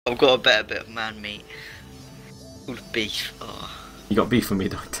I've got a better bit of man meat. Called beef. Oh. You got beef for me,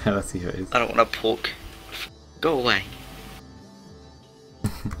 don't tell us who it is. I don't want a pork. Go away.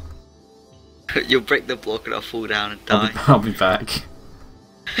 You'll break the block and I'll fall down and die. I'll be back.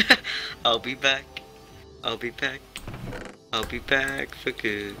 I'll be back. I'll be back. I'll be back for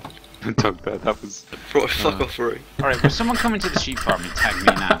good. Talk about that was. Fuck off, Rory. Alright, will someone come into the sheep farm and tag me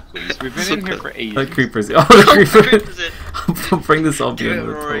now, please? We've been in here for ages. The creepers. Oh, the creeper. Creepers in. I'll bring the zombie Do in it,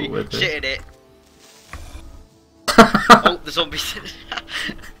 the Rory. top with it. Shit in it. Oh, the zombies in it.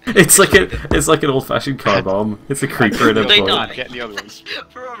 It's like an old-fashioned car bomb. It's a creeper in a They boat. die. Get the other ones.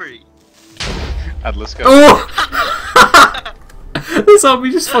 Rory. And let's go. Oh! The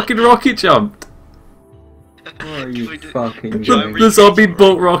zombie just fucking rocket jumped. What are you fucking Rory, doing? The zombie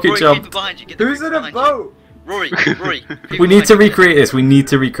boat rocket Rory, jumped. keep it behind you. Get the Who's creeper in a behind you. boat? Rory, Rory. We need to recreate this. We need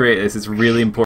to recreate this. It's really important.